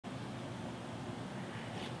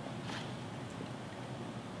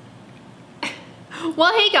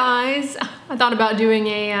Well, hey guys, I thought about doing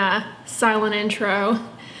a silent intro.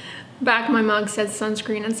 Back of my mug says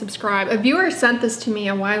sunscreen and subscribe. A viewer sent this to me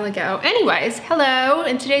a while ago. Anyways, hello.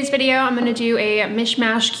 In today's video, I'm gonna do a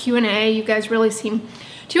mishmash Q&A. You guys really seem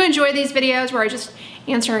to enjoy these videos where I just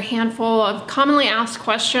answer a handful of commonly asked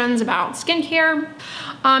questions about skincare.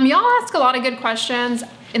 Y'all ask a lot of good questions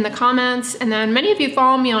in the comments, and then many of you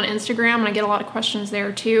follow me on Instagram and I get a lot of questions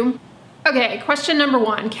there too. Okay, question number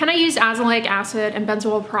one, can I use azelaic acid and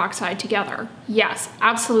benzoyl peroxide together? Yes,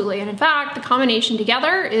 absolutely. And in fact, the combination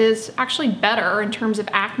together is actually better in terms of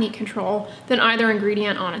acne control than either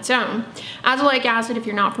ingredient on its own. Azelaic acid, if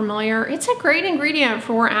you're not familiar, it's a great ingredient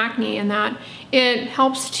for acne in that it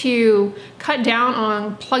helps to cut down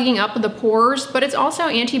on plugging up of the pores, but it's also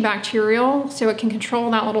antibacterial, so it can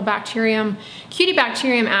control that little bacterium,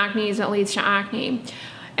 Cutibacterium acnes that leads to acne.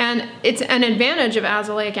 And it's an advantage of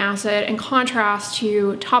azelaic acid in contrast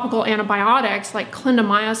to topical antibiotics like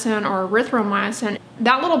clindamycin or erythromycin.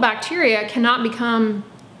 That little bacteria cannot become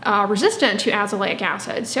resistant to azelaic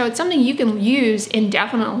acid. So it's something you can use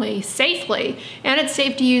indefinitely, safely, and it's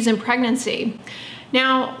safe to use in pregnancy.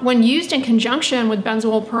 Now, when used in conjunction with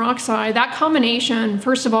benzoyl peroxide, that combination,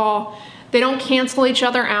 first of all, they don't cancel each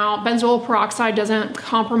other out. Benzoyl peroxide doesn't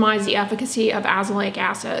compromise the efficacy of azelaic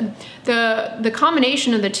acid. The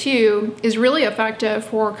combination of the two is really effective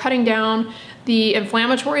for cutting down the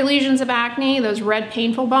inflammatory lesions of acne, those red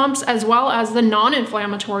painful bumps, as well as the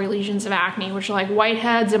non-inflammatory lesions of acne, which are like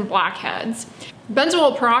whiteheads and blackheads.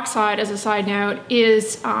 Benzoyl peroxide, as a side note,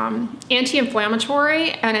 is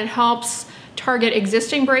anti-inflammatory, and it helps target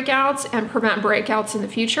existing breakouts and prevent breakouts in the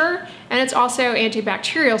future. And it's also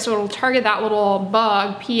antibacterial, so it'll target that little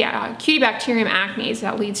bug, Cutibacterium acnes,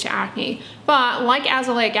 that leads to acne. But like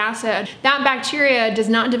azelaic acid, that bacteria does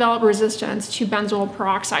not develop resistance to benzoyl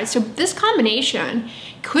peroxide. So this combination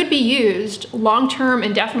could be used long-term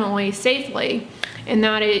indefinitely, safely, in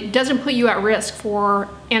that it doesn't put you at risk for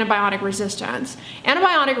antibiotic resistance.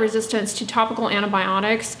 Antibiotic resistance to topical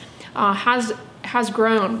antibiotics has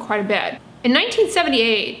grown quite a bit. In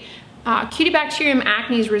 1978, Cutibacterium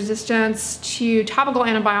acnes resistance to topical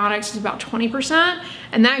antibiotics is about 20%,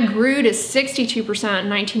 and that grew to 62% in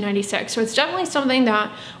 1996. So it's definitely something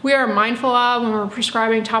that we are mindful of when we're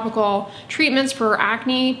prescribing topical treatments for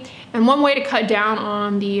acne. And one way to cut down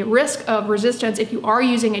on the risk of resistance if you are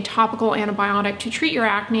using a topical antibiotic to treat your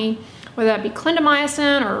acne, whether that be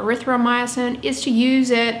clindamycin or erythromycin, is to use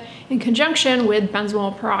it in conjunction with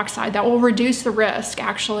benzoyl peroxide. That will reduce the risk,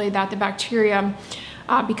 actually, that the bacteria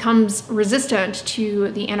becomes resistant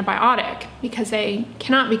to the antibiotic because they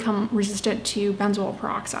cannot become resistant to benzoyl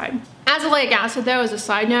peroxide. Azelaic acid, though, as a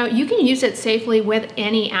side note, you can use it safely with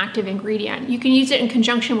any active ingredient. You can use it in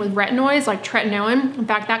conjunction with retinoids like tretinoin. In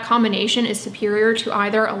fact, that combination is superior to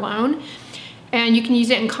either alone. And you can use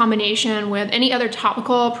it in combination with any other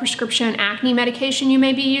topical prescription acne medication you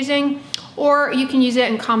may be using, or you can use it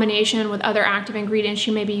in combination with other active ingredients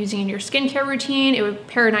you may be using in your skincare routine. It would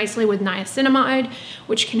pair nicely with niacinamide,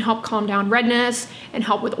 which can help calm down redness and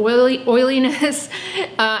help with oiliness,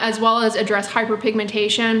 as well as address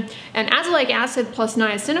hyperpigmentation. And azelaic acid plus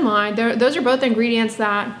niacinamide, those are both ingredients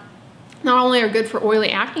that not only are good for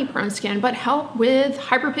oily acne-prone skin, but help with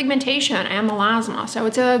hyperpigmentation and melasma. So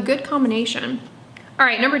it's a good combination. All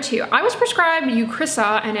right, number two, I was prescribed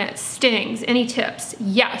Eucrisa and it stings. Any tips?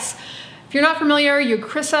 Yes. If you're not familiar,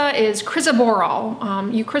 Eucrisa is crisaborole.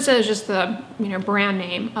 Eucrisa is just the brand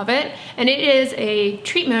name of it, and it is a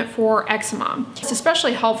treatment for eczema. It's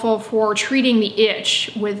especially helpful for treating the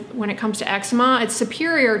itch when it comes to eczema. It's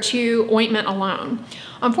superior to ointment alone.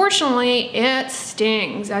 Unfortunately, it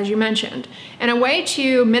stings, as you mentioned, and a way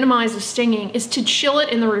to minimize the stinging is to chill it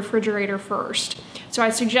in the refrigerator first. So I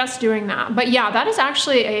suggest doing that. But yeah, that is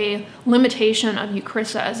actually a limitation of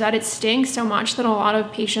Eucrisa, is that it stings so much that a lot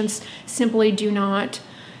of patients simply can't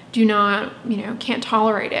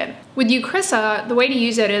tolerate it. With Eucrisa, the way to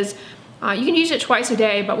use it is you can use it twice a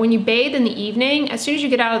day, but when you bathe in the evening, as soon as you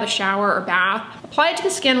get out of the shower or bath, apply it to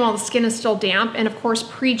the skin while the skin is still damp, and of course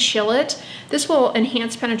pre-chill it. This will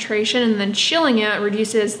enhance penetration, and then chilling it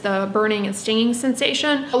reduces the burning and stinging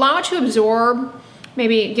sensation. Allow it to absorb,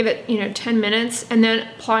 maybe give it 10 minutes, and then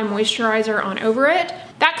apply moisturizer on over it.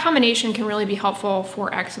 That combination can really be helpful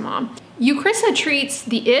for eczema. Eucrisa treats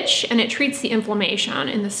the itch and it treats the inflammation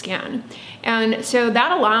in the skin. And so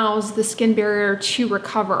that allows the skin barrier to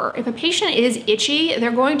recover. If a patient is itchy,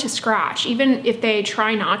 they're going to scratch. Even if they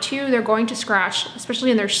try not to, they're going to scratch,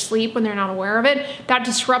 especially in their sleep when they're not aware of it. That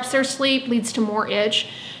disrupts their sleep, leads to more itch.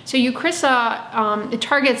 So Eucrisa, it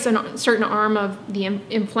targets a certain arm of the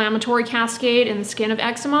inflammatory cascade in the skin of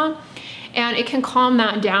eczema, and it can calm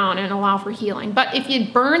that down and allow for healing. But if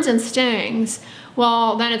it burns and stings,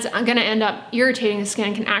 well, then it's going to end up irritating the skin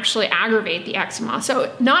and can actually aggravate the eczema.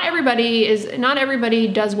 So not everybody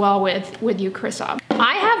does well with Eucrisa.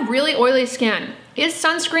 I have really oily skin. Is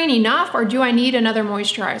sunscreen enough, or do I need another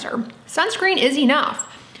moisturizer? Sunscreen is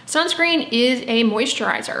enough. Sunscreen is a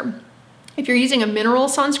moisturizer. If you're using a mineral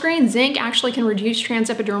sunscreen, zinc actually can reduce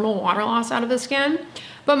transepidermal water loss out of the skin.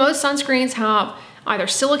 But most sunscreens have either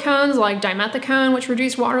silicones like dimethicone, which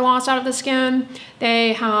reduce water loss out of the skin.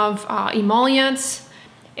 They have emollients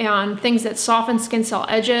and things that soften skin cell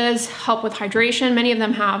edges, help with hydration. Many of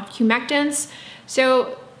them have humectants.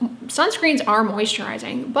 So sunscreens are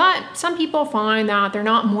moisturizing, but some people find that they're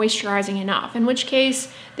not moisturizing enough, in which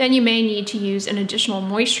case then you may need to use an additional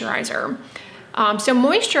moisturizer. So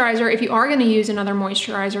moisturizer, if you are going to use another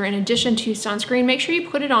moisturizer in addition to sunscreen, make sure you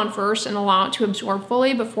put it on first and allow it to absorb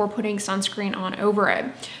fully before putting sunscreen on over it.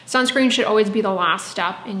 Sunscreen should always be the last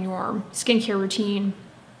step in your skincare routine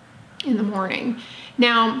in the morning.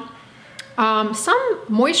 Now, some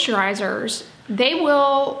moisturizers, they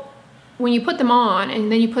will, when you put them on and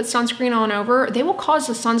then you put sunscreen on over, they will cause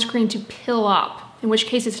the sunscreen to pill up, in which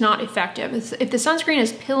case it's not effective. If the sunscreen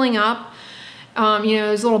is pilling up, you know,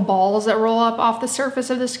 those little balls that roll up off the surface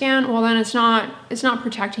of the skin, well then it's not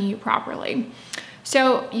protecting you properly.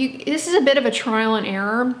 So this is a bit of a trial and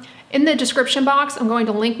error. In the description box, I'm going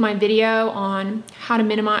to link my video on how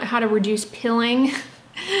to reduce pilling.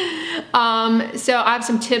 So I have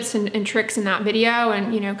some tips and tricks in that video,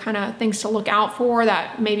 and, you know, kind of things to look out for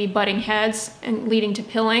that may be butting heads and leading to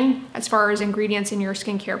pilling as far as ingredients in your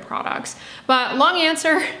skincare products. But long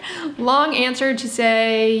answer to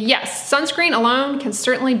say yes, sunscreen alone can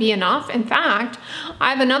certainly be enough. In fact,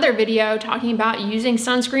 I have another video talking about using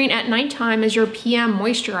sunscreen at nighttime as your PM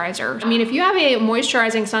moisturizer. I mean, if you have a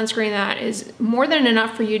moisturizing sunscreen that is more than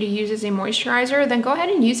enough for you to use as a moisturizer, then go ahead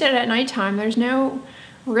and use it at nighttime. There's no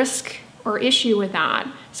risk or issue with that.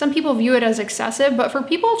 Some people view it as excessive, but for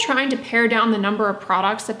people trying to pare down the number of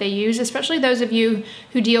products that they use, especially those of you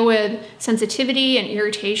who deal with sensitivity and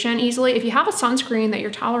irritation easily, if you have a sunscreen that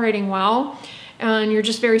you're tolerating well and you're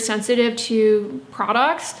just very sensitive to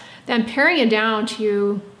products, then paring it down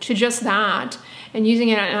to just that and using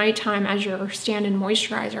it at nighttime as your stand-in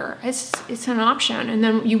moisturizer, it's an option. And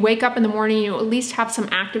then you wake up in the morning, you at least have some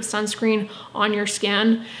active sunscreen on your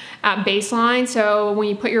skin at baseline. So when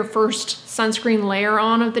you put your first sunscreen layer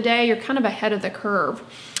on of the day, you're kind of ahead of the curve.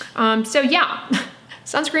 So yeah,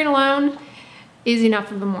 sunscreen alone is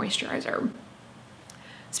enough of a moisturizer.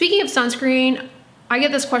 Speaking of sunscreen, I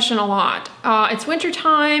get this question a lot. It's winter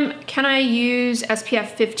time, can I use SPF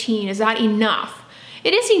 15? Is that enough?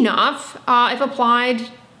 It is enough if applied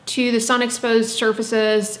to the sun-exposed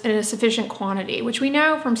surfaces in a sufficient quantity, which we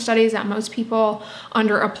know from studies that most people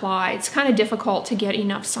under-apply. It's kind of difficult to get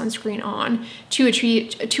enough sunscreen on to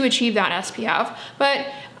achieve that SPF. But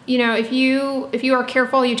you know, if you are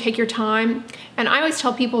careful, you take your time. And I always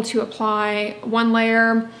tell people to apply one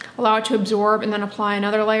layer, allow it to absorb, and then apply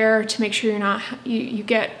another layer to make sure you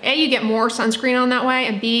get more sunscreen on that way,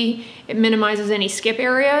 and B, it minimizes any skip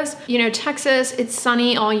areas. You know, Texas, it's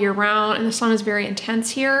sunny all year round and the sun is very intense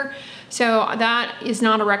here. So that is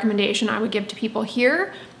not a recommendation I would give to people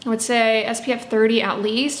here. I would say SPF 30 at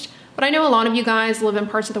least. But I know a lot of you guys live in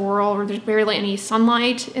parts of the world where there's barely any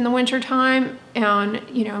sunlight in the winter time, and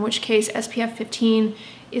you know, in which case SPF 15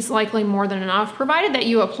 is likely more than enough, provided that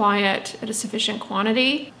you apply it at a sufficient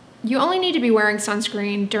quantity. You only need to be wearing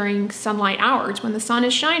sunscreen during sunlight hours. When the sun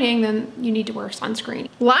is shining, then you need to wear sunscreen.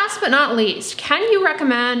 Last but not least, can you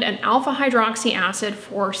recommend an alpha hydroxy acid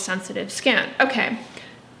for sensitive skin? Okay.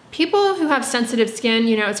 People who have sensitive skin,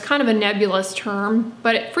 you know, it's kind of a nebulous term,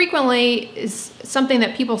 but it frequently is something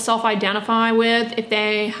that people self-identify with if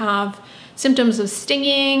they have symptoms of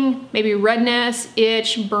stinging, maybe redness,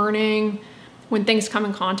 itch, burning, when things come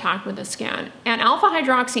in contact with the skin. And alpha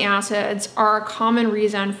hydroxy acids are a common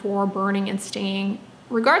reason for burning and stinging,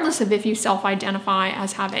 regardless of if you self-identify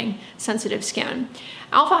as having sensitive skin.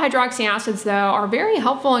 Alpha hydroxy acids, though, are very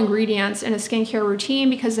helpful ingredients in a skincare routine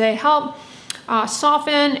because they help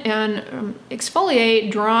soften and exfoliate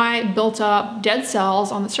dry, built-up dead cells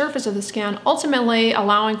on the surface of the skin, ultimately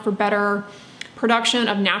allowing for better production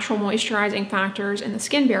of natural moisturizing factors in the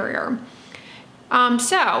skin barrier.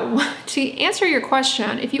 So to answer your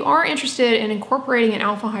question, if you are interested in incorporating an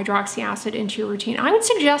alpha hydroxy acid into your routine, I would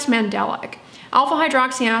suggest Mandelic. Alpha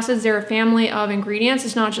hydroxy acids, they're a family of ingredients.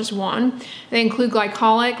 It's not just one. They include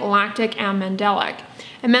glycolic, lactic, and mandelic.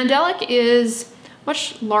 And mandelic is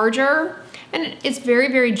much larger and it's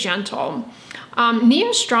very, very gentle.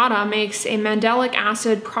 Neostrata makes a mandelic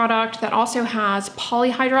acid product that also has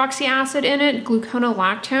polyhydroxy acid in it,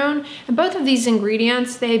 gluconolactone, and both of these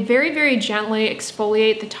ingredients, they very, very gently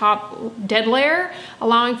exfoliate the top dead layer,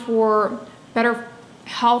 allowing for better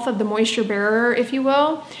health of the moisture barrier, if you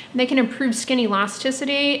will. And they can improve skin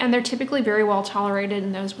elasticity, and they're typically very well tolerated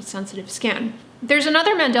in those with sensitive skin. There's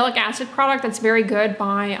another mandelic acid product that's very good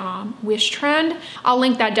by Wish Trend. I'll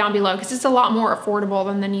link that down below because it's a lot more affordable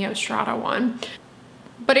than the Neostrata one.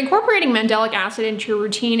 But incorporating mandelic acid into your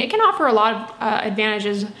routine, it can offer a lot of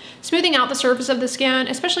advantages, smoothing out the surface of the skin,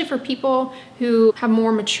 especially for people who have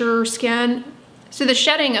more mature skin. So the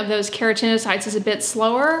shedding of those keratinocytes is a bit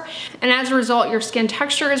slower, and as a result, your skin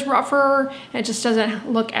texture is rougher, and it just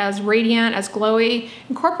doesn't look as radiant, as glowy.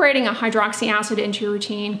 Incorporating a hydroxy acid into your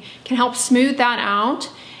routine can help smooth that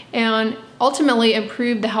out and ultimately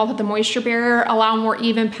improve the health of the moisture barrier, allow more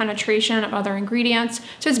even penetration of other ingredients.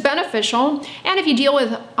 So it's beneficial. And if you deal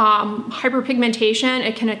with hyperpigmentation,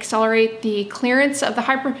 it can accelerate the clearance of the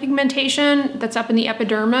hyperpigmentation that's up in the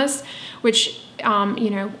epidermis, which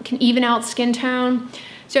can even out skin tone.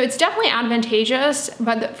 So it's definitely advantageous,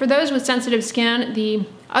 but for those with sensitive skin, the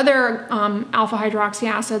other alpha hydroxy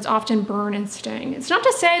acids often burn and sting. It's not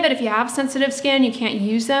to say that if you have sensitive skin, you can't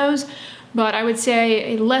use those, but I would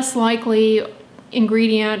say a less likely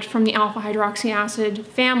ingredient from the alpha hydroxy acid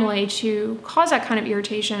family to cause that kind of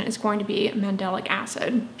irritation is going to be mandelic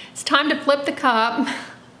acid. It's time to flip the cup.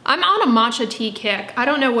 I'm on a matcha tea kick. I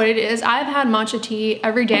don't know what it is. I've had matcha tea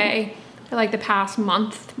every day for like the past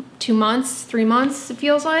month, 2 months, 3 months, it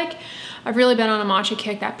feels like. I've really been on a matcha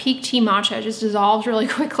kick. That peak tea matcha just dissolves really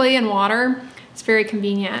quickly in water. It's very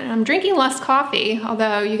convenient. And I'm drinking less coffee,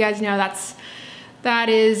 although you guys know that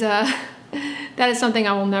is something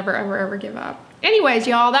I will never, ever give up. Anyways,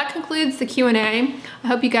 y'all, that concludes the Q&A. I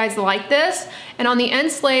hope you guys like this. And on the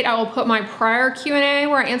end slate, I will put my prior Q&A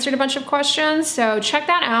where I answered a bunch of questions. So check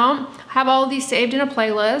that out. I have all of these saved in a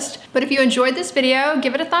playlist. But if you enjoyed this video,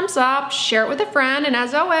 give it a thumbs up, share it with a friend. And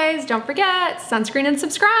as always, don't forget, sunscreen and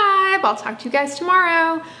subscribe. I'll talk to you guys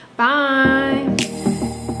tomorrow. Bye.